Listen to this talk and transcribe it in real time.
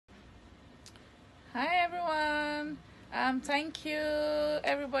Thank you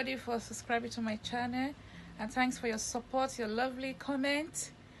everybody for subscribing to my channel, and thanks for your support, your lovely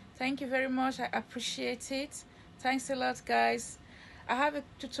comment. Thank you very much. I appreciate it. Thanks a lot, guys. I have a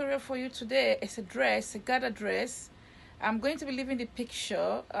tutorial for you today. It's a dress, a gather dress. I'm going to be leaving the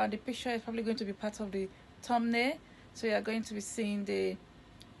picture. The picture is probably going to be part of the thumbnail, so you are going to be seeing the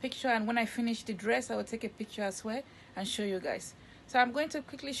picture, and when I finish the dress I will take a picture as well and show you guys. So I'm going to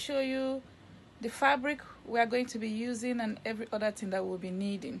quickly show you the fabric we are going to be using and every other thing that we'll be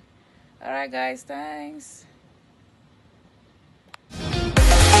needing. All right, guys, thanks.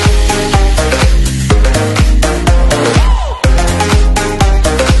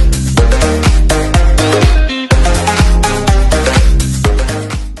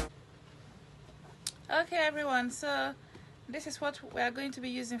 Okay everyone, so this is what we are going to be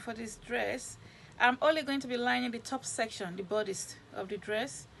using for this dress. I'm only going to be lining the top section, the bodice of the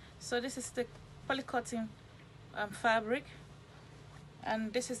dress. So this is the polycotton fabric,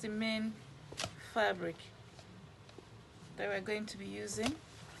 and this is the main fabric that we're going to be using.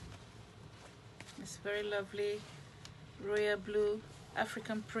 It's very lovely royal blue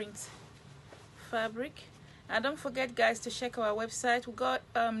African print fabric. And don't forget, guys, to check our website. We got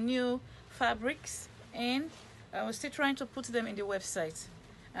new fabrics in. We're still trying to put them in the website,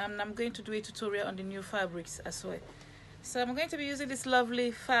 and I'm going to do a tutorial on the new fabrics as well. So I'm going to be using these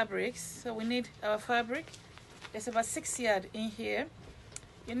lovely fabrics. So we need our fabric. There's about 6 yards in here.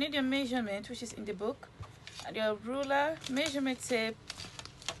 You need your measurement, which is in the book, and your ruler, measurement tape,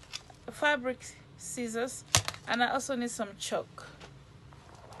 fabric scissors, and I also need some chalk.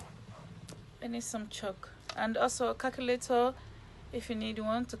 I need some chalk, and also a calculator if you need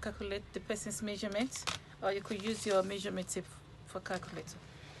one to calculate the person's measurement, or you could use your measurement tape for calculator.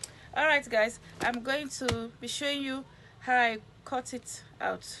 All right, guys, I'm going to be showing you how I cut it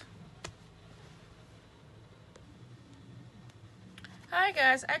out. Hi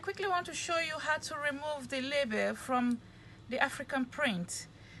guys, I quickly want to show you how to remove the label from the African print.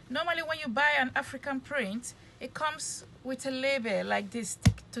 Normally when you buy an African print, it comes with a label like this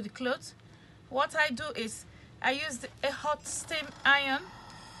stick to the cloth. What I do is I use a hot steam iron.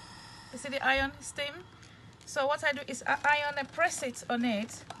 You see the iron steam? So what I do is I iron and press it on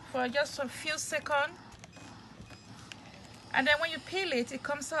it for just a few seconds, and then when you peel it, it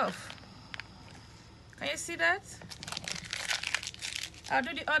comes off. Can you see that? I'll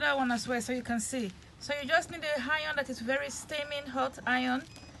do the other one as well so you can see. So you just need a iron that is very steaming hot iron,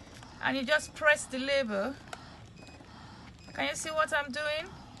 and you just press the label. Can you see what I'm doing?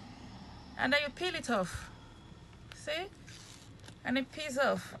 And then you peel it off. See? And it peels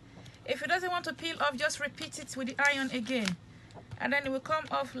off. If it doesn't want to peel off, just repeat it with the iron again, and then it will come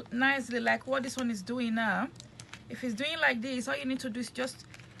off nicely like what this one is doing now. If it's doing like this, all you need to do is just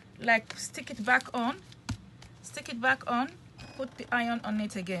like stick it back on, put the iron on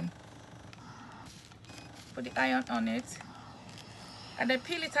it again, put the iron on it, and then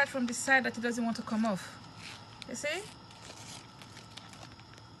peel it out from the side that it doesn't want to come off. You see?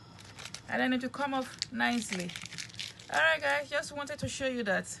 And then it will come off nicely. All right, guys, just wanted to show you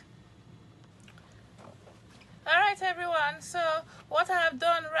that. All right, everyone, so what I have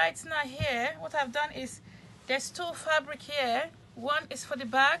done right now here, what I've done is there's two fabric here. One is for the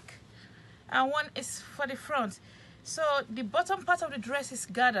back and one is for the front. So the bottom part of the dress is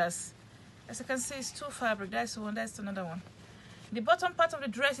gathers. As you can see, it's two fabric. That's one, that's another one. The bottom part of the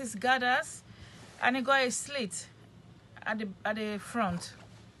dress is gathers, and it got a slit at the front.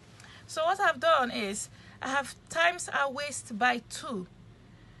 So what I've done is I have times our waist by 2.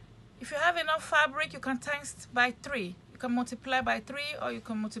 If you have enough fabric, you can times by 3. You can multiply by 3, or you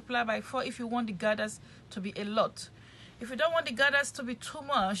can multiply by 4 if you want the gathers to be a lot. If you don't want the gathers to be too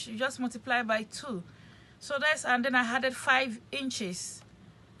much, you just multiply by 2. So that's, and then I added 5 inches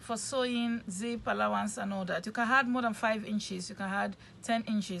for sewing, zip allowance and all that. You can add more than 5 inches. You can add 10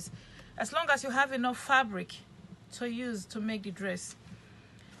 inches. As long as you have enough fabric to use to make the dress.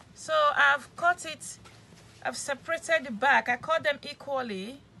 So I've cut it, I've separated the back. I cut them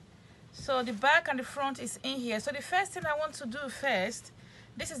equally. So the back and the front is in here. So the first thing I want to do first,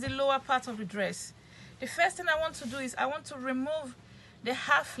 this is the lower part of the dress. The first thing I want to do is I want to remove the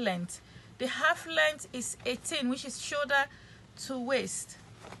half length. The half length is 18, which is shoulder to waist.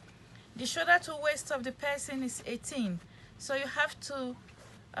 The shoulder to waist of the person is 18. So you have to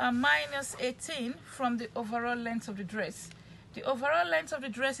minus 18 from the overall length of the dress. The overall length of the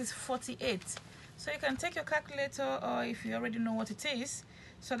dress is 48. So you can take your calculator, or if you already know what it is.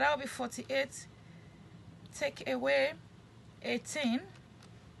 So that will be 48. Take away 18.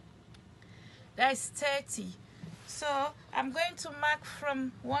 That is 30. So I'm going to mark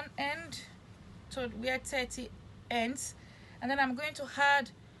from one end to where 30 ends, and then I'm going to add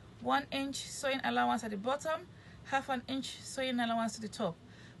 1 inch sewing allowance at the bottom, half an inch sewing allowance to the top.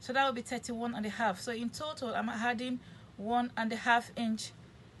 So that will be 31.5. So in total I'm adding 1.5 inch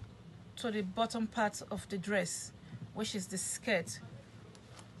to the bottom part of the dress, which is the skirt.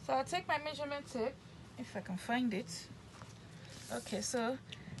 So I'll take my measurement tape, if I can find it. Okay, so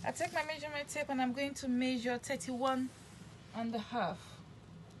I take my measurement tape and I'm going to measure 31.5.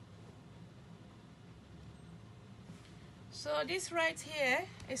 So this right here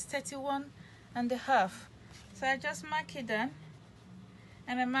is 31.5. So I just mark it down,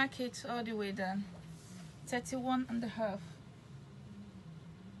 and I mark it all the way down, 31.5.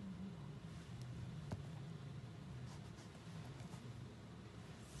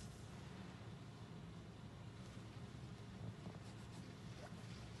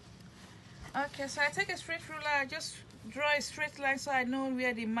 Okay, so I take a straight ruler, I just draw a straight line so I know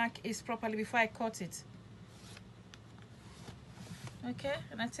where the mark is properly before I cut it. Okay,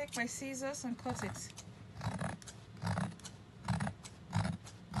 and I take my scissors and cut it.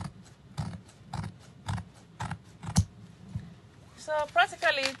 So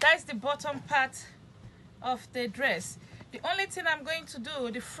practically that's the bottom part of the dress. The only thing I'm going to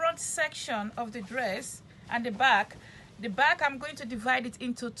do, the front section of the dress and the back I'm going to divide it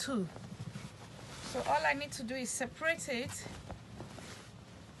into 2. So all I need to do is separate it.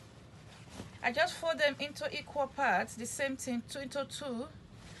 I just fold them into equal parts, the same thing, 2 into 2.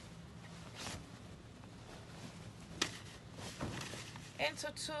 Into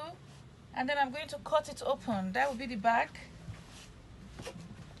 2, and then I'm going to cut it open. That will be the back,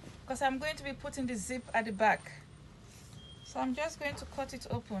 because I'm going to be putting the zip at the back. So I'm just going to cut it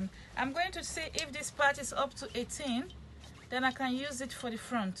open. I'm going to see if this part is up to 18, then I can use it for the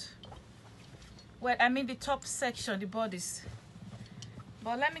front. Well, I mean the top section, the bodice.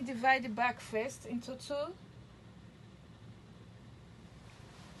 But let me divide the back first into 2. So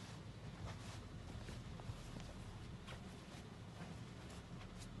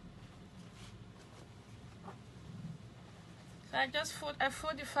I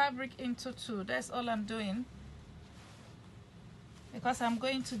fold the fabric into 2. That's all I'm doing, because I'm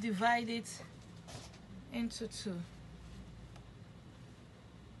going to divide it into 2.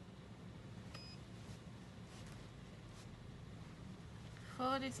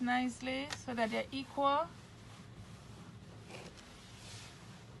 Fold it nicely so that they're equal.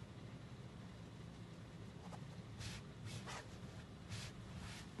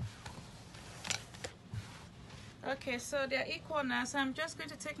 Okay, so they're equal now, so I'm just going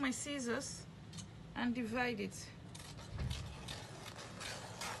to take my scissors and divide it.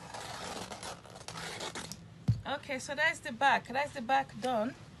 Okay, so that's the back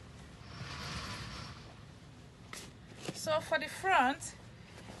done. So for the front,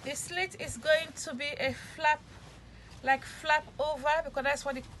 the slit is going to be a flap, like flap over, because that's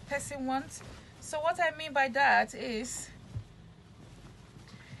what the person wants. So what I mean by that is,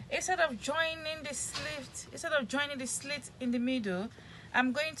 instead of joining the slit in the middle,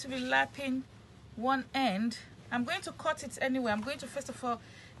 I'm going to be lapping one end. I'm going to cut it anyway. I'm going to first of all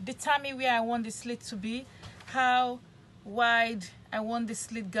determine where I want the slit to be, how wide I want the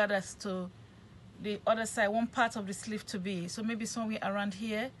slit gathers to the other side, one part of the sleeve to be. So maybe somewhere around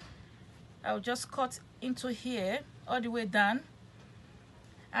here. I'll just cut into here all the way down,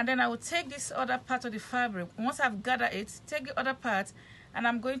 and then I will take this other part of the fabric. Once I've gathered it, take the other part, and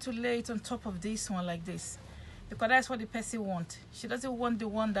I'm going to lay it on top of this one like this, because that's what the person wants. She doesn't want the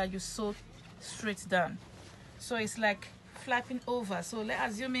one that you sew straight down, so it's like flapping over. So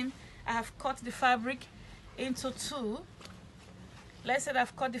let's assuming I have cut the fabric into 2. Let's say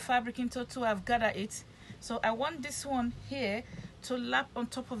I've cut the fabric into 2, I've gathered it. So I want this one here to lap on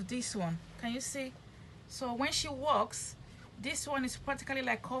top of this one. Can you see? So when she walks, this one is practically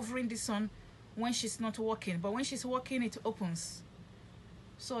like covering this one when she's not walking, but when she's walking it opens.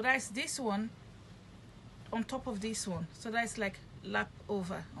 So that's this one on top of this one. So that's like lap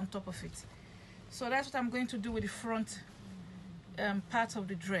over on top of it. So that's what I'm going to do with the front part of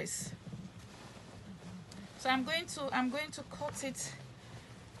the dress. So I'm going to cut it.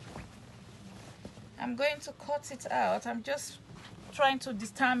 I'm going to cut it out. I'm just trying to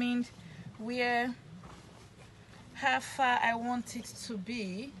determine how far I want it to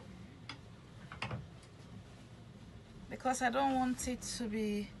be, because I don't want it to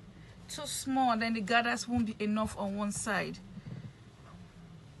be too small, then the gathers won't be enough on one side.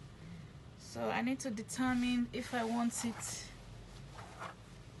 So I need to determine if I want it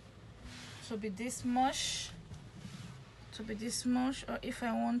to be this much, or if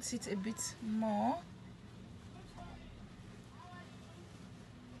I want it a bit more.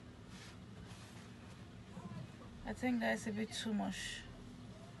 I think that's a bit too much.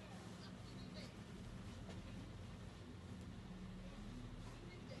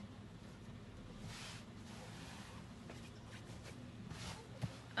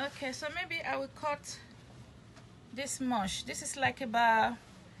 Okay, so maybe I will cut this much. This is like about,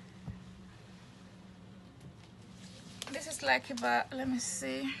 let me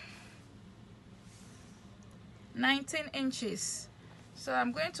see, 19 inches. So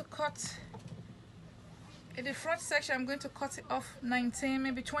I'm going to cut in the front section. I'm going to cut it off 19,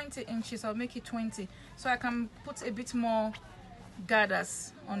 maybe 20 inches. I'll make it 20 so I can put a bit more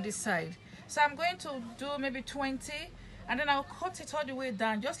gathers on this side. So I'm going to do maybe 20, and then I'll cut it all the way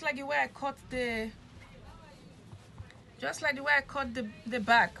down, just like the way I cut the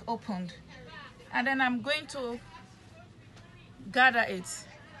back opened. And then I'm going to gather it.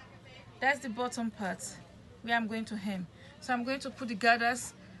 That's the bottom part where I'm going to hem. So I'm going to put the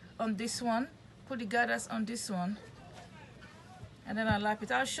gathers on this one, put the gathers on this one, and then I'll lap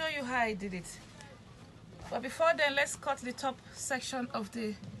it. I'll show you how I did it. But before then, let's cut the top section of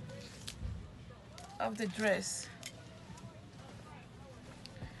the dress.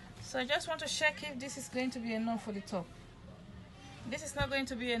 So I just want to check if this is going to be enough for the top. This is not going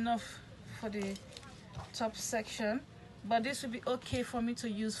to be enough for the top section, but this will be okay for me to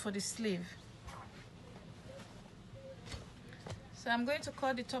use for the sleeve. So I'm going to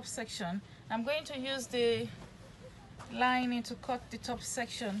cut the top section. I'm going to use the lining to cut the top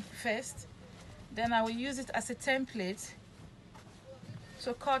section first. Then I will use it as a template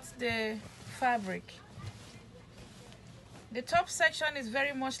to cut the fabric. The top section is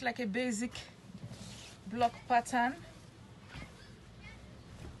very much like a basic block pattern.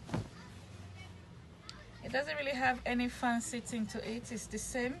 It doesn't really have any fancy thing to it. It's the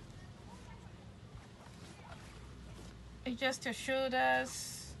same. It's just your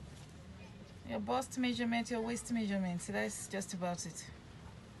shoulders, your bust measurement, your waist measurement. So that's just about it.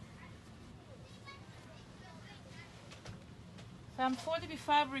 So I'm folding the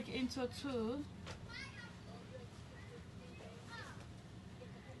fabric into two.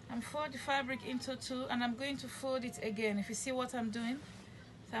 I'm folding the fabric into two, and I'm going to fold it again. If you see what I'm doing,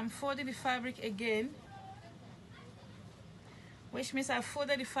 so I'm folding the fabric again, which means I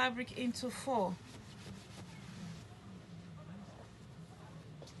folded the fabric into four.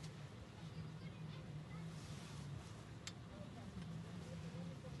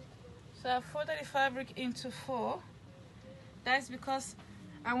 So I folded the fabric into four. That's because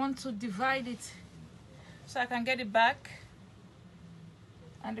I want to divide it so I can get the back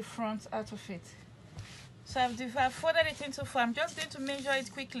and the front out of it. So I've folded it into four. I'm just going to measure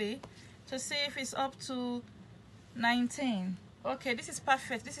it quickly to see if it's up to 19. Okay, this is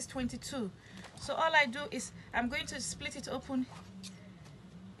perfect. This is 22. So all I do is I'm going to split it open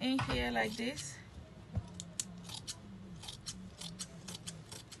in here like this.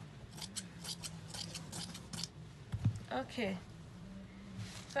 Okay,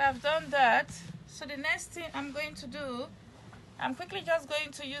 so I've done that. So the next thing I'm going to do, I'm quickly just going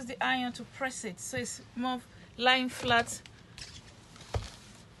to use the iron to press it so it's more lying flat.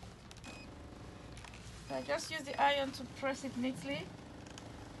 So I just use the iron to press it neatly.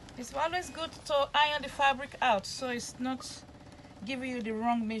 It's always good to iron the fabric out so it's not giving you the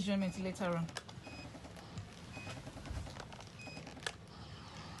wrong measurement later on.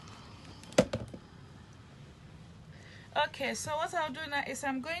 Okay, so what I'll do now is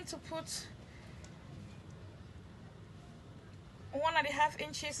I'm going to put 1.5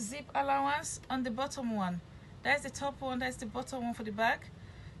 inches zip allowance on the bottom one. That's the top one, that's the bottom one for the back,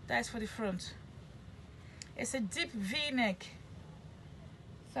 that's for the front. It's a deep V-neck.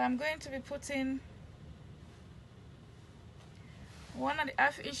 So I'm going to be putting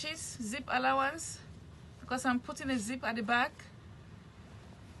 1.5 inches zip allowance because I'm putting a zip at the back.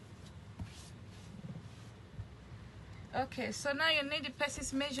 Okay, so now you need the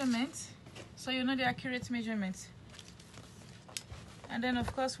pieces measurement, so you know the accurate measurement. And then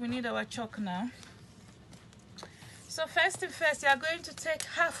of course we need our chalk now. So first thing first, you are going to take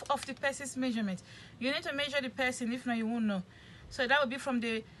half of the pieces measurement. You need to measure the person, if not you won't know. So that will be from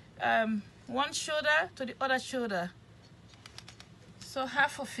the one shoulder to the other shoulder. So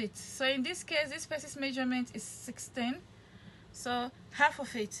half of it. So in this case, this pieces measurement is 16. So half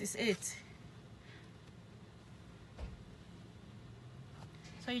of it is 8.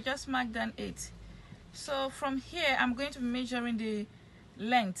 So you just mark down 8. So from here, I'm going to be measuring the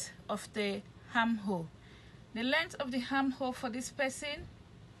length of the armhole. The length of the armhole for this person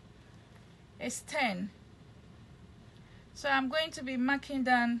is 10. So I'm going to be marking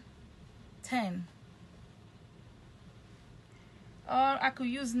down 10. Or I could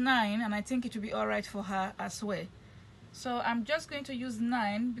use 9, and I think it will be all right for her as well. So I'm just going to use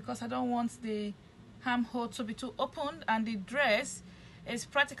 9 because I don't want the armhole to be too open, and the dress is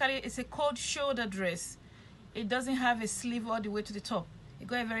practically, it's a cold shoulder dress. It doesn't have a sleeve all the way to the top. It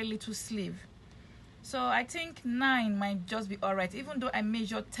got a very little sleeve. So I think 9 might just be alright, even though I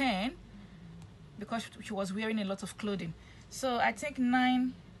measured 10 because she was wearing a lot of clothing. So I think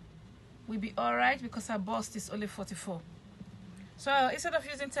 9 will be alright because her bust is only 44. So instead of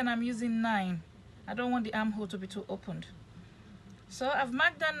using 10, I'm using 9. I don't want the armhole to be too opened. So I've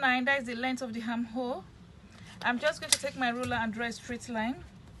marked that 9, that is the length of the armhole. I'm just going to take my ruler and draw a straight line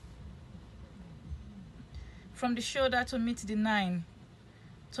from the shoulder to meet the 9,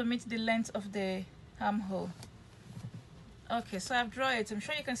 to meet the length of the armhole. Okay, so I've drawn it. I'm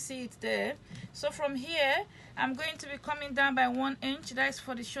sure you can see it there. So from here, I'm going to be coming down by 1 inch. That is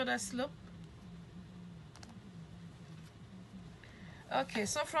for the shoulder slope. Okay,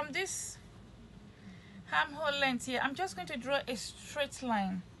 so from this armhole length here, I'm just going to draw a straight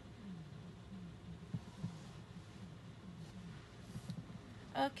line.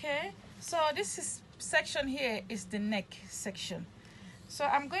 Okay, so this section here is the neck section. So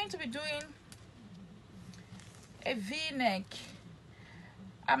I'm going to be doing a V-neck.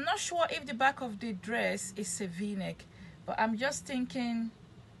 I'm not sure if the back of the dress is a V-neck, but I'm just thinking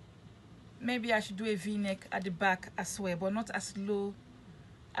maybe I should do a V-neck at the back as well, but not as low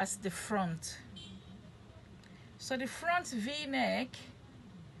as the front. So the front V-neck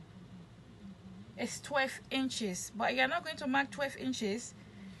is 12 inches, but you're not going to mark 12 inches.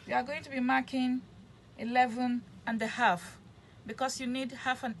 You are going to be marking 11.5 because you need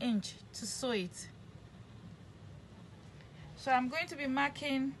half an inch to sew it. So I'm going to be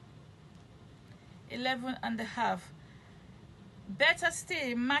marking 11.5. Better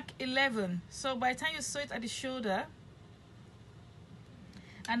still, mark 11. So by the time you sew it at the shoulder,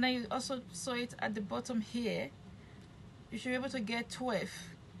 and then you also sew it at the bottom here, you should be able to get 12.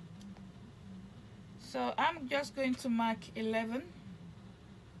 So I'm just going to mark 11.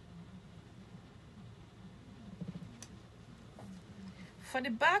 For the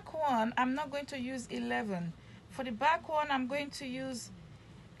back one, I'm not going to use 11. For the back one, I'm going to use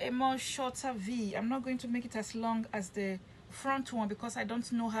a more shorter V. I'm not going to make it as long as the front one because I don't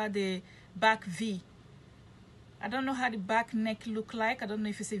know how the back V. I don't know how the back neck look like. I don't know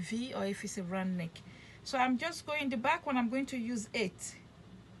if it's a V or if it's a round neck. So I'm just going, the back one, I'm going to use 8.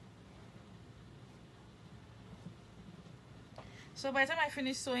 So by the time I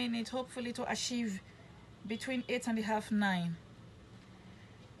finish sewing it, hopefully to achieve between 8.5 9.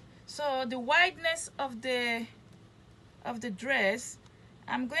 So the wideness of the dress,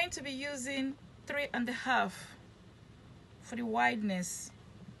 I'm going to be using 3.5 for the wideness.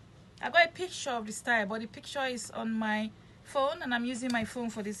 I got a picture of the style, but the picture is on my phone and I'm using my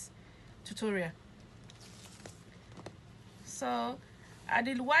phone for this tutorial. So at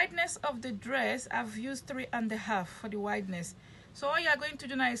the wideness of the dress, I've used 3.5 for the wideness. So all you are going to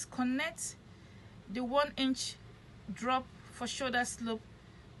do now is connect the 1 inch drop for shoulder slope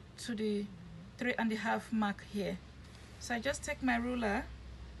to the 3.5 mark here. So I just take my ruler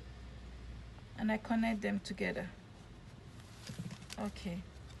and I connect them together. Okay.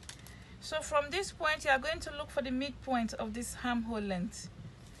 So from this point, you are going to look for the midpoint of this armhole length.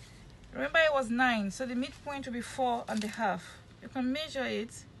 Remember it was 9, so the midpoint will be 4.5. You can measure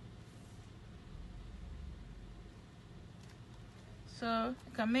it. So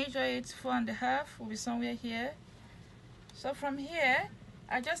you can measure it, 4.5 will be somewhere here. So from here,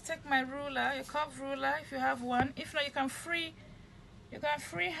 I just take my ruler, a curved ruler if you have one. If not, you can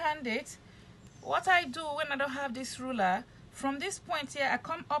freehand it. What I do when I don't have this ruler, from this point here, I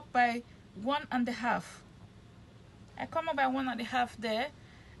come up by 1.5. I come up by 1.5 there,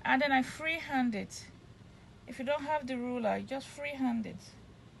 and then I freehand it. If you don't have the ruler, you just freehand it.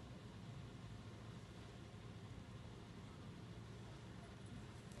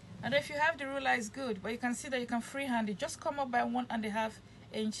 And if you have the ruler, it's good, but you can see that you can freehand it. Just come up by 1.5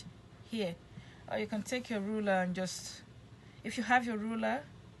 inch here, or you can take your ruler and just, if you have your ruler,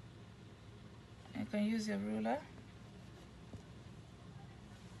 you can use your ruler.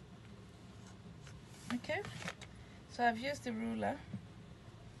 Okay, so I've used the ruler.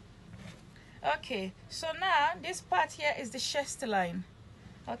 Okay, so now this part here is the chest line.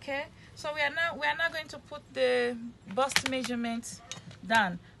 Okay, so we are now going to put the bust measurement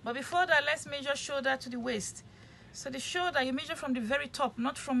down, but before that, let's measure shoulder to the waist. So the shoulder, you measure from the very top,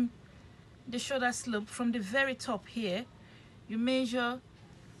 not from the shoulder slope, from the very top here. You measure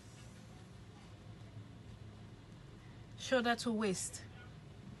shoulder to waist.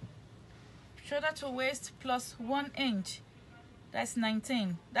 Shoulder to waist plus 1 inch. That's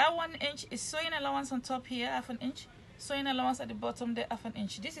 19. That 1 inch is sewing allowance on top here, half an inch. sewing allowance at the bottom there, 1/2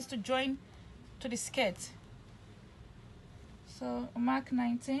 inch. This is to join to the skirt. So mark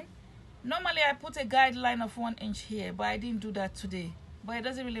 19. Normally I put a guideline of 1 inch here, but I didn't do that today. But it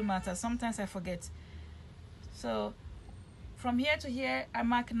doesn't really matter, sometimes I forget. So from here to here I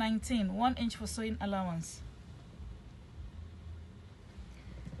mark 19, 1 inch for sewing allowance.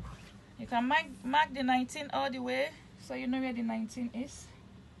 You can mark the 19 all the way, so you know where the 19 is.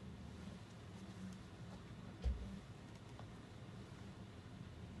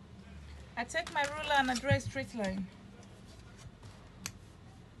 I take my ruler and I draw a straight line.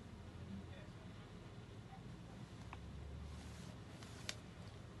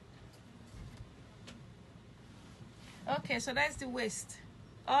 Okay, so that's the waist.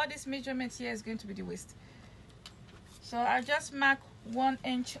 All this measurement here is going to be the waist. So I just mark 1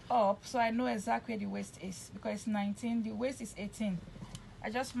 inch up so I know exactly where the waist is, because it's 19, the waist is 18.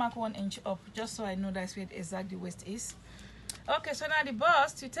 I just mark 1 inch up just so I know that's where exactly the waist is. Okay, so now the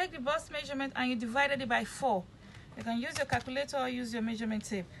bust, you take the bust measurement and you divided it by 4. You can use your calculator or use your measurement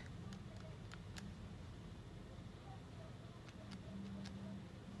tape.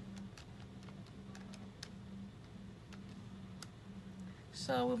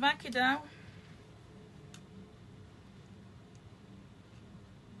 So we mark it down.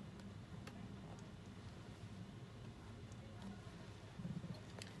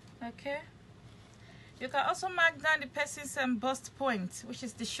 Okay. You can also mark down the person's bust point, which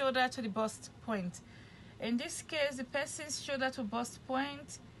is the shoulder to the bust point. In this case, the person's shoulder to bust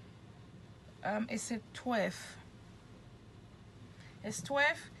point is a 12. It's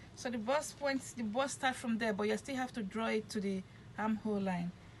 12. So the bust point, the bust starts from there, but you still have to draw it to the armhole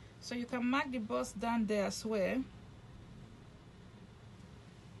line. So you can mark the bust down there as well.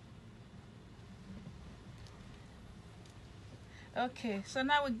 Okay, so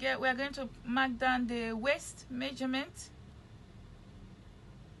now we are going to mark down the waist measurement.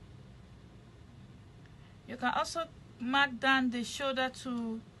 You can also mark down the shoulder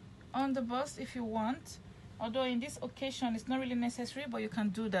to on the bust if you want, although in this occasion it's not really necessary, but you can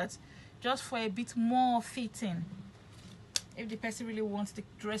do that just for a bit more fitting, if the person really wants the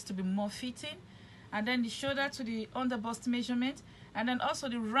dress to be more fitting. And then the shoulder to the under bust measurement, and then also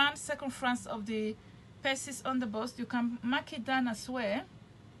the round circumference of the pieces on the bust, you can mark it down as well.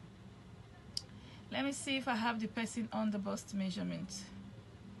 Let me see if I have the person on the bust measurement.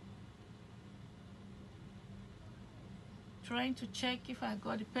 Trying to check if I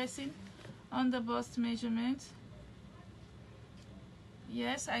got the person on the bust measurement.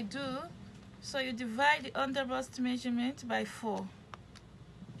 Yes, I do. So you divide the under bust measurement by 4.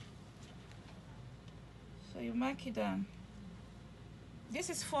 So you mark it down. This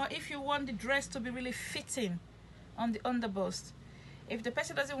is for if you want the dress to be really fitting on the underbust. If the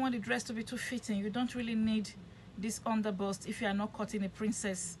person doesn't want the dress to be too fitting, you don't really need this underbust if you are not cutting a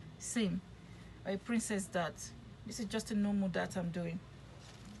princess seam or a princess dart. This is just a normal dart I'm doing.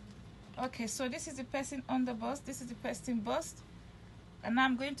 Okay, so this is the person underbust, this is the person bust, and now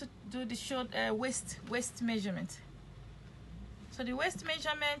I'm going to do the shoulder waist measurement. So the waist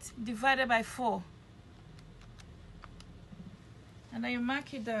measurement divided by 4. And then you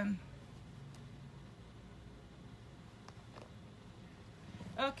mark it down.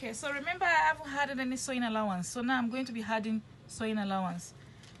 Okay, so remember I haven't added any sewing allowance, so now I'm going to be adding sewing allowance.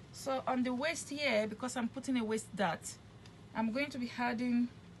 So on the waist here, because I'm putting a waist dart, I'm going to be adding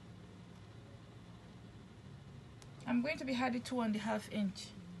 2.5 inch.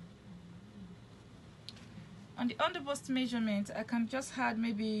 On the underbust measurement, I can just add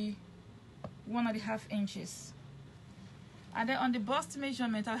maybe 1.5 inches. And then on the bust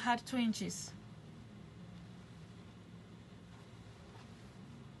measurement, I had 2 inches.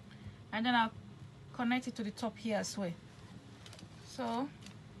 And then I'll connect it to the top here as well. So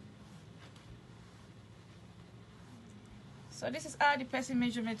this is how the person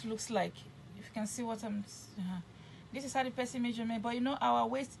measurement looks like. If you can see what I'm... This is how the person measurement, but you know our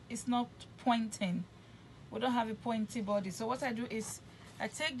waist is not pointing. We don't have a pointy body. So what I do is I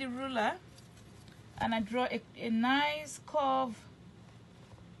take the ruler and I draw a nice curve.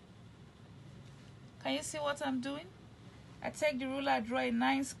 Can you see what I'm doing? I take the ruler, I draw a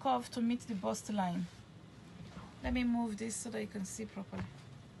nice curve to meet the bust line. Let me move this so that you can see properly.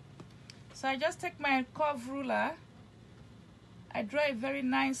 So I just take my curve ruler, I draw a very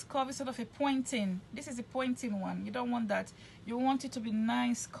nice curve instead of a pointing. This is a pointing one. You don't want that. You want it to be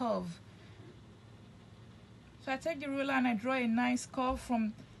nice curve. So I take the ruler and I draw a nice curve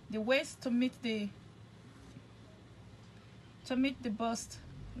from the waist to meet the bust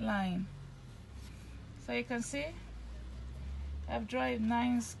line. So you can see I've drawn a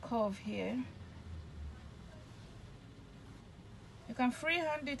nice curve here. You can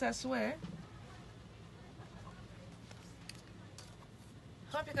freehand it as well.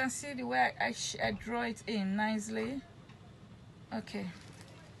 Hope you can see the way I draw it in nicely. Okay.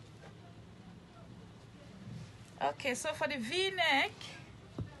 Okay, so for the V-neck,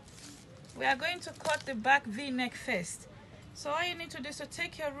 we are going to cut the back V-neck first. So all you need to do is to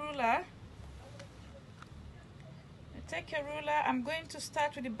take your ruler. Take your ruler. I'm going to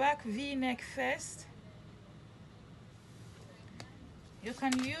start with the back V-neck first. You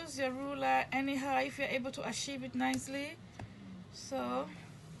can use your ruler anyhow if you're able to achieve it nicely. So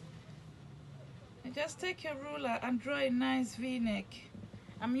you just take your ruler and draw a nice V-neck.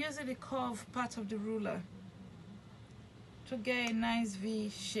 I'm using the curved part of the ruler to get a nice V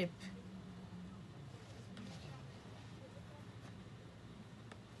shape.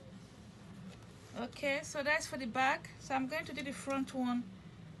 Okay, so that's for the back. So I'm going to do the front one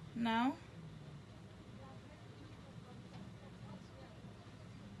now.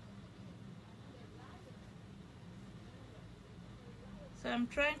 So I'm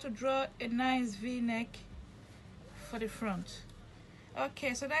trying to draw a nice V-neck for the front.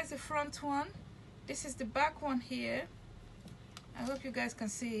 Okay, so that's the front one. This is the back one here. I hope you guys can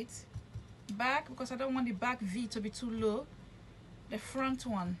see it. Back, because I don't want the back V to be too low. The front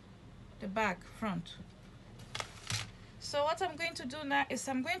one, the back, front. So what I'm going to do now is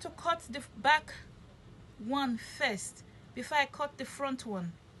I'm going to cut the back one first before I cut the front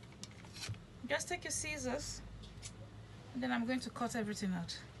one. Just take your scissors. And then I'm going to cut everything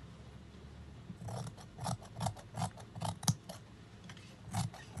out.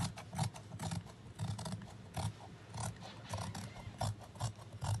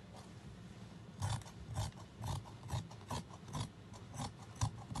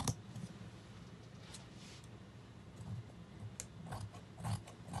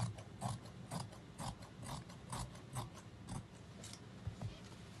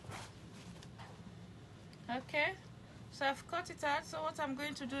 Okay. So I've cut it out. So what I'm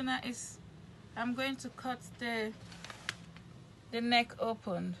going to do now is I'm going to cut the neck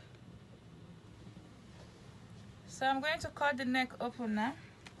open. So I'm going to cut the neck open now.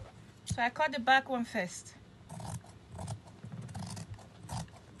 So I cut the back one first.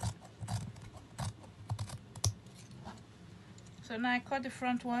 So now I cut the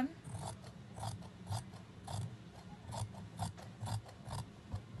front one.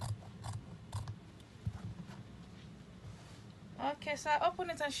 Okay, so I'll open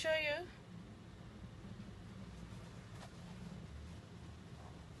it and show you.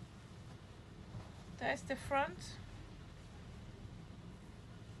 That's the front.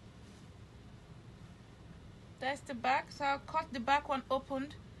 That's the back. So I'll cut the back one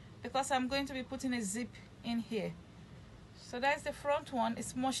opened because I'm going to be putting a zip in here. So that's the front one.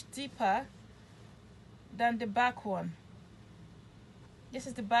 It's much deeper than the back one. This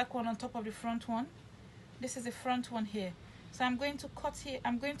is the back one on top of the front one. This is the front one here. So I'm going to cut here.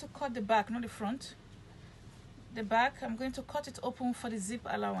 I'm going to cut the back, not the front. The back, I'm going to cut it open for the zip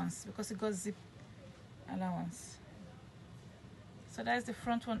allowance because it got zip allowance. So that's the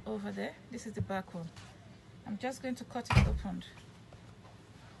front one over there. This is the back one. I'm just going to cut it open.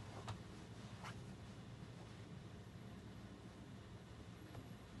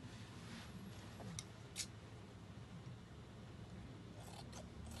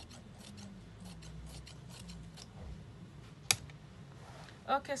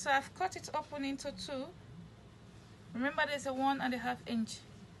 Okay, so I've cut it open into two. Remember there's a 1.5 inch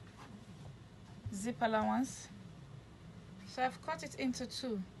zip allowance. So I've cut it into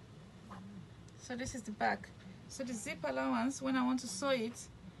two. So this is the back. So the zip allowance, when I want to sew it,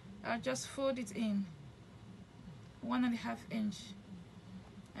 I'll just fold it in. 1.5 inch.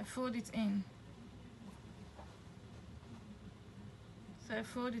 I fold it in. So I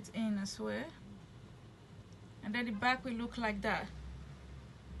fold it in as well. And then the back will look like that.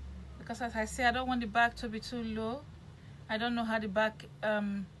 Because as I say, I don't want the back to be too low. I don't know how the back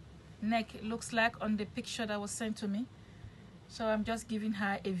neck looks like on the picture that was sent to me. So I'm just giving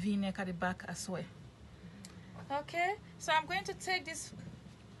her a V-neck at the back as well. Okay, so I'm going to take this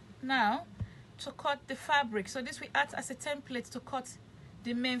now to cut the fabric. So this will act as a template to cut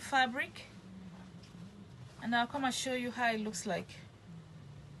the main fabric. And I'll come and show you how it looks like.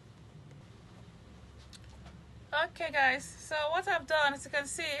 Okay guys, so what I've done, as you can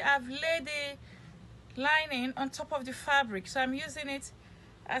see, I've laid the lining on top of the fabric. So I'm using it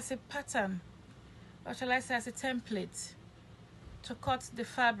as a pattern, or shall I say as a template, to cut the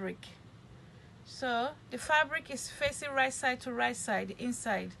fabric. So the fabric is facing right side to right side, the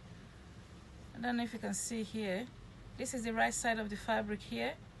inside. I don't know if you can see here. This is the right side of the fabric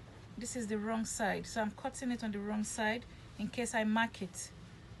here. This is the wrong side. So I'm cutting it on the wrong side in case I mark it.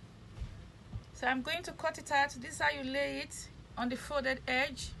 So I'm going to cut it out. This is how you lay it on the folded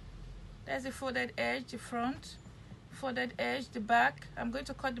edge. There's the folded edge, the front, folded edge, the back. I'm going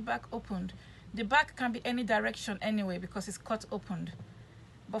to cut the back opened. The back can be any direction anyway because it's cut opened.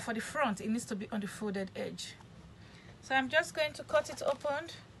 But for the front, it needs to be on the folded edge. So I'm just going to cut it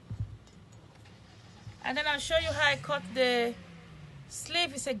opened. And then I'll show you how I cut the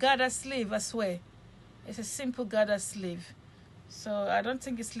sleeve. It's a gather sleeve as well. It's a simple gather sleeve. So I don't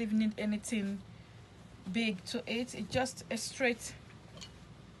think the sleeve needs anything big to it. It's just a straight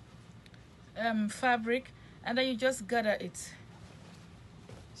fabric, and then you just gather it.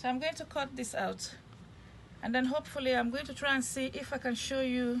 So I'm going to cut this out, and then hopefully I'm going to try and see if I can show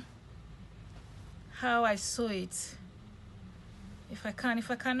you how I sew it. If I can. If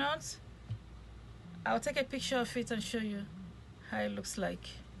I cannot, I'll take a picture of it and show you how it looks like.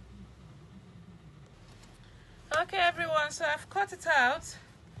 Okay everyone, so I've cut it out.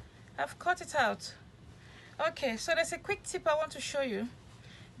 Okay, so there's a quick tip I want to show you.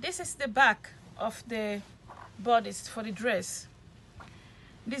 This is the back of the bodice for the dress.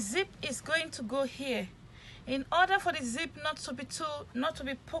 The zip is going to go here. In order for the zip not to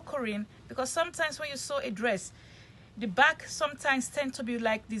be puckering, because sometimes when you sew a dress, the back sometimes tend to be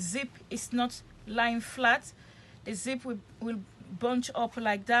like the zip is not lying flat. The zip will bunch up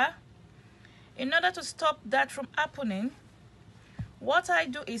like that. In order to stop that from happening, what I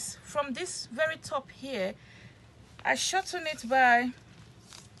do is from this very top here, I shorten it by,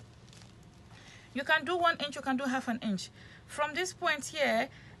 you can do 1 inch, you can do half an inch. From this point here,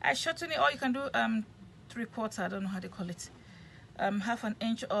 I shorten it, or you can do 3/4, I don't know how they call it, half an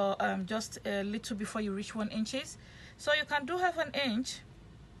inch, or just a little before you reach 1 inch. So you can do half an inch,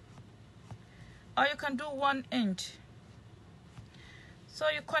 or you can do 1 inch. So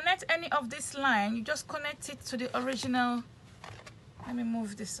you connect any of this line, you just connect it to the original. Let me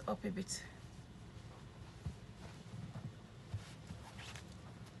move this up a bit.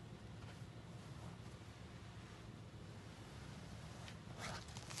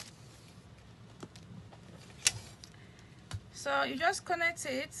 So you just connect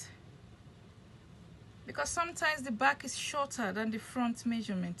it, because sometimes the back is shorter than the front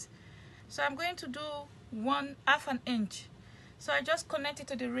measurement. So I'm going to do half an inch. So I just connect it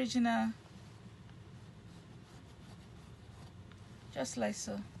to the original, just like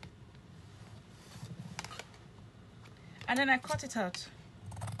so. And then I cut it out.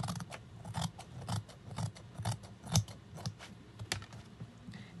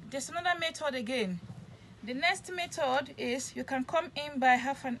 There's another method again. The next method is you can come in by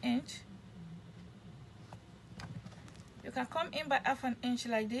half an inch. You can come in by half an inch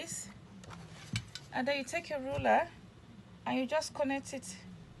like this. And then you take your ruler and you just connect it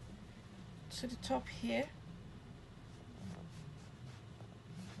to the top here.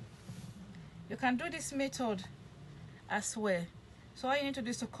 You can do this method as well. So all you need to do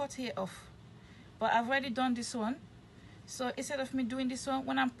is to cut here off. But I've already done this one. So instead of me doing this one,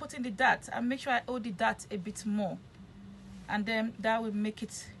 when I'm putting the dart, I make sure I hold the dart a bit more. And then that will make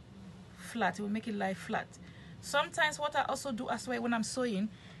it flat. It will make it lie flat. Sometimes what I also do as well when I'm sewing,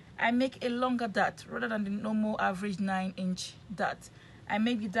 I make a longer dart rather than the normal average 9-inch dart. I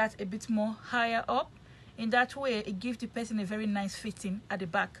make the dart a bit more higher up. In that way, it gives the person a very nice fitting at the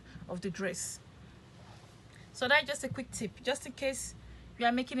back of the dress. So that's just a quick tip, just in case you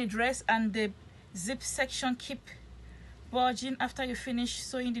are making a dress and the zip section keep bulging after you finish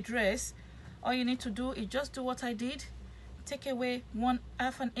sewing the dress. All you need to do is just do what I did. Take away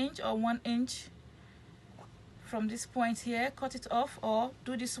half an inch or 1 inch from this point here, cut it off, or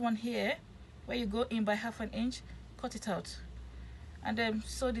do this one here where you go in by half an inch, cut it out, and then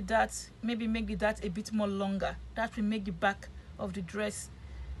sew the dart. Maybe make the dart a bit more longer. That will make the back of the dress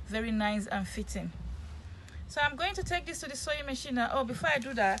very nice and fitting. So I'm going to take this to the sewing machine now. Oh, before I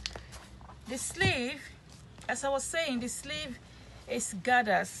do that, the sleeve, as I was saying, the sleeve is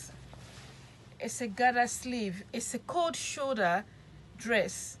gathers. It's a gather sleeve. It's a cold shoulder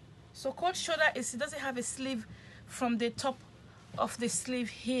dress. So cold shoulder is, it doesn't have a sleeve from the top of the sleeve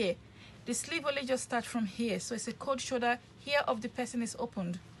here. The sleeve only just starts from here. So it's a cold shoulder. Here of the person is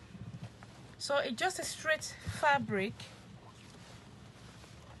opened. So it's just a straight fabric.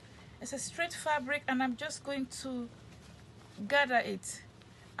 It's a straight fabric, and I'm just going to gather it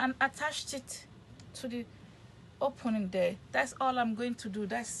and attach it to the opening there. That's all I'm going to do.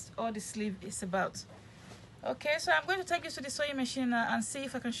 That's all the sleeve is about. Okay, so I'm going to take this to the sewing machine now and see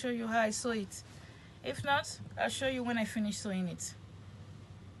if I can show you how I sew it. If not, I'll show you when I finish sewing it.